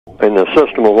in the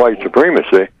system of white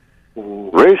supremacy,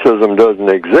 racism doesn't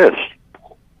exist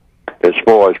as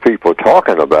far as people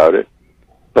talking about it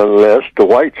unless the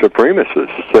white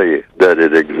supremacists say that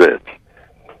it exists.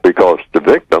 Because the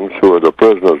victims, who are the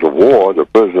prisoners of war, the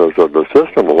prisoners of the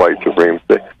system of white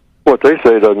supremacy, what they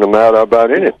say doesn't matter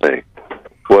about anything,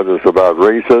 whether it's about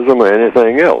racism or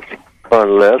anything else,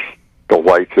 unless the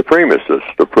white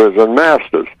supremacists, the prison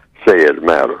masters, say it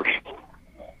matters.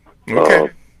 Okay.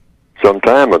 Some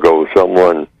time ago,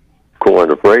 someone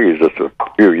coined a phrase, just a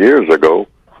few years ago,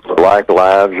 Black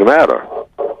Lives Matter.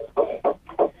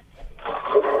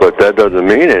 But that doesn't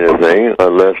mean anything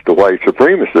unless the white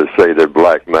supremacists say that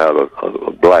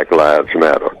Black Lives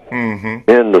Matter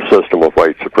in the system of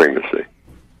white supremacy.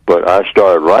 But I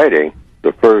started writing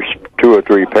the first 2 or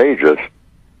 3 pages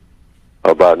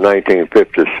about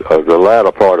 1950, the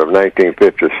latter part of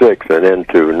 1956 and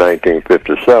into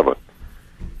 1957.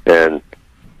 And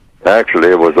actually,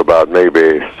 it was about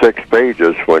maybe 6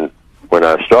 pages when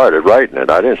I started writing it.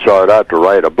 I didn't start out to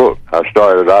write a book. I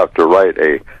started out to write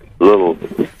a little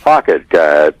pocket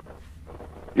guide,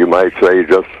 you might say,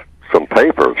 just some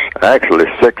papers, actually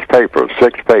 6 papers,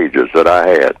 6 pages that I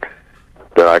had,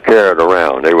 that I carried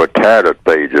around. They were tattered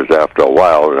pages after a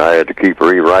while, and I had to keep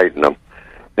rewriting them.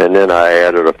 And then I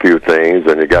added a few things,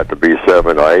 and it got to be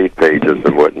 7 or 8 pages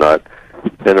and whatnot.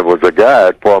 And it was a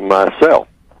guide for myself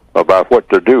about what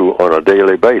to do on a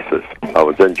daily basis. I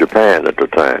was in Japan at the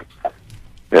time,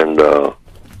 and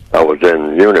I was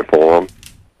in uniform,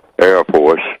 Air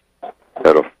Force,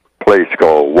 at a place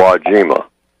called Wajima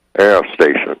Air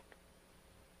Station.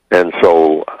 And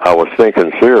so I was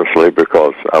thinking seriously,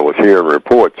 because I was hearing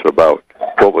reports about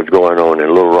what was going on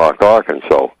in Little Rock,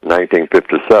 Arkansas,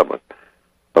 1957,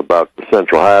 about the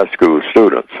Central High School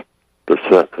students, the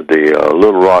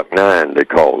Little Rock Nine, they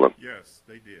called them. Yes,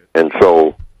 they did. And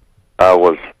so I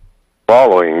was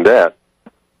following that,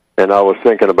 and I was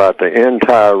thinking about the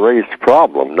entire race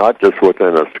problem, not just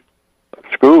within a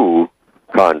school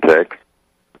context,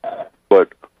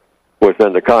 but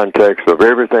within the context of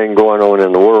everything going on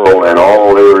in the world and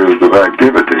all areas of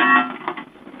activity.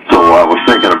 So I was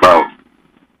thinking about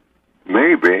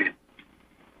maybe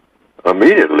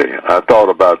immediately I thought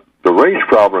about the race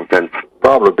problem can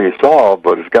probably be solved,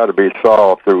 but it's got to be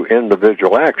solved through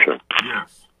individual action.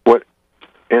 Yes. What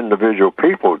individual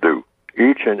people do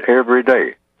each and every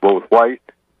day, both white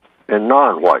and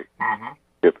non-white. Mm-hmm.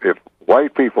 If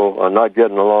white people are not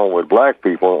getting along with black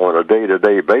people on a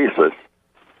day-to-day basis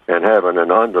and having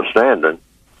an understanding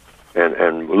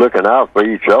and looking out for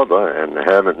each other and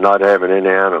not having any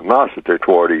animosity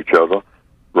toward each other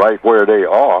right where they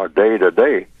are day to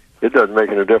day, it doesn't make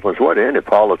any difference what any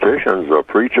politicians or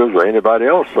preachers or anybody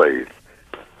else says.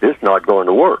 It's not going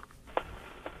to work.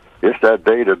 It's that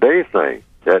day-to-day thing,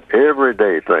 that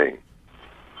everyday thing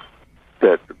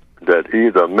that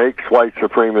either makes white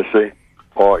supremacy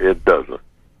or it doesn't.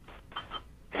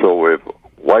 So if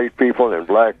white people and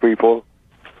black people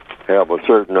have a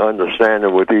certain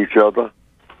understanding with each other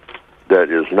that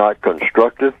is not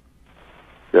constructive,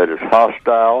 that is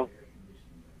hostile,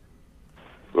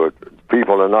 but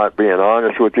people are not being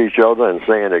honest with each other and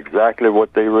saying exactly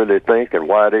what they really think and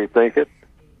why they think it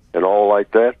and all like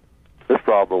that, this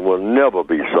problem will never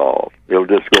be solved. It'll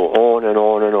just go on and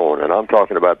on and on. And I'm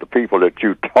talking about the people that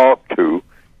you talk to,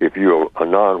 if you're a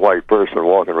non-white person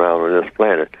walking around on this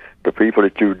planet, the people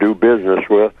that you do business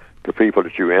with, the people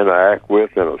that you interact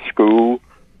with in a school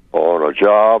or on a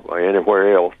job or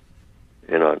anywhere else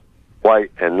in a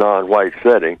white and non-white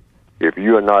setting, if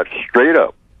you are not straight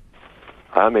up,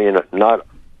 I'm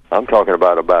talking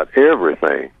about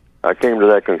everything. I came to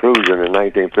that conclusion in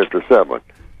 1957.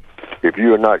 If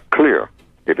you are not clear,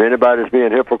 if anybody's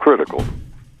being hypocritical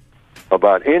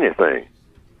about anything,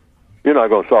 you're not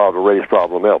going to solve the race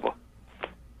problem ever.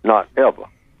 Not ever.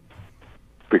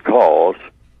 Because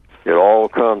it all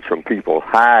comes from people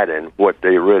hiding what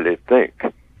they really think.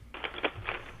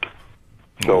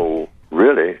 So,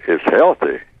 really, it's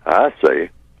healthy, I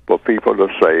say, for people to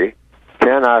say,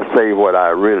 can I say what I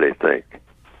really think?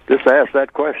 Just ask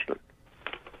that question.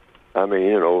 I mean,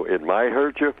 it might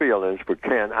hurt your feelings, but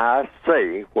can I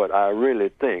say what I really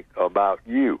think about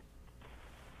you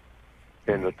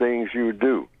and the things you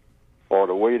do or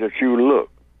the way that you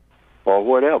look or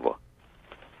whatever?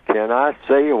 Can I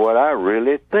say what I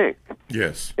really think?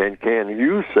 Yes. And can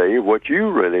you say what you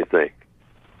really think?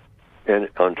 And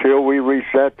until we reach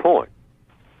that point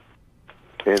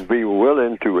and be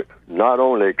willing to not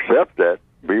only accept that,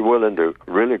 be willing to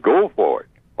really go for it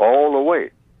all the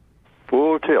way,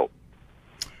 full tilt.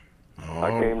 Oh.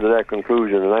 I came to that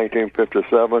conclusion in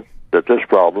 1957 that this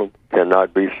problem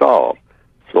cannot be solved.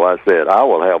 So I said, I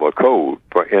will have a code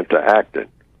for interacting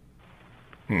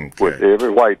with every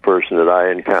white person that I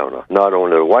encounter. Not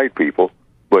only the white people,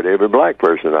 but every black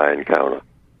person I encounter.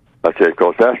 I said,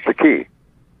 because that's the key.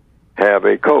 Have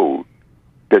a code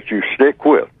that you stick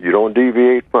with. You don't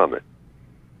deviate from it.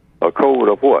 A code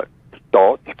of what?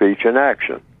 Thought, speech, and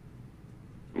action.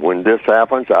 When this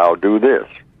happens, I'll do this.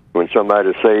 When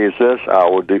somebody says this, I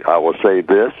will say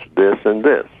this, this, and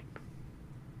this.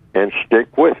 And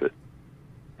stick with it.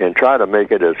 And try to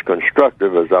make it as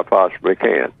constructive as I possibly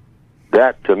can.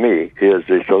 That, to me, is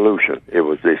the solution. It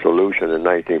was the solution in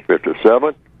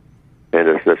 1957, and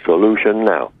it's the solution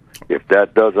now. If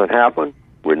that doesn't happen,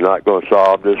 we're not going to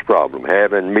solve this problem.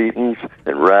 Having meetings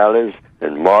and rallies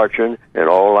and marching and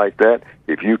all like that,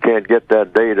 if you can't get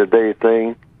that day-to-day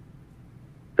thing,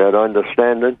 that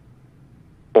understanding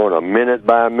on a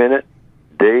minute-by-minute,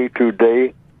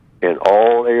 day-to-day, in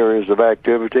all areas of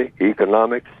activity,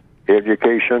 economics,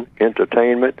 education,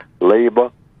 entertainment,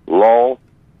 labor, law,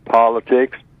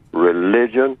 politics,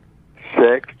 religion,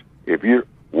 sex,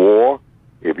 war,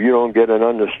 if you don't get an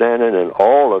understanding in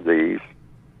all of these,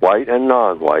 white and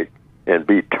non-white, and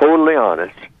be totally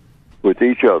honest with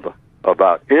each other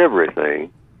about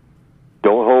everything,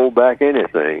 don't hold back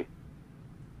anything,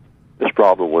 this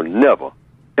problem will never,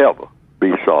 ever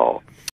be solved.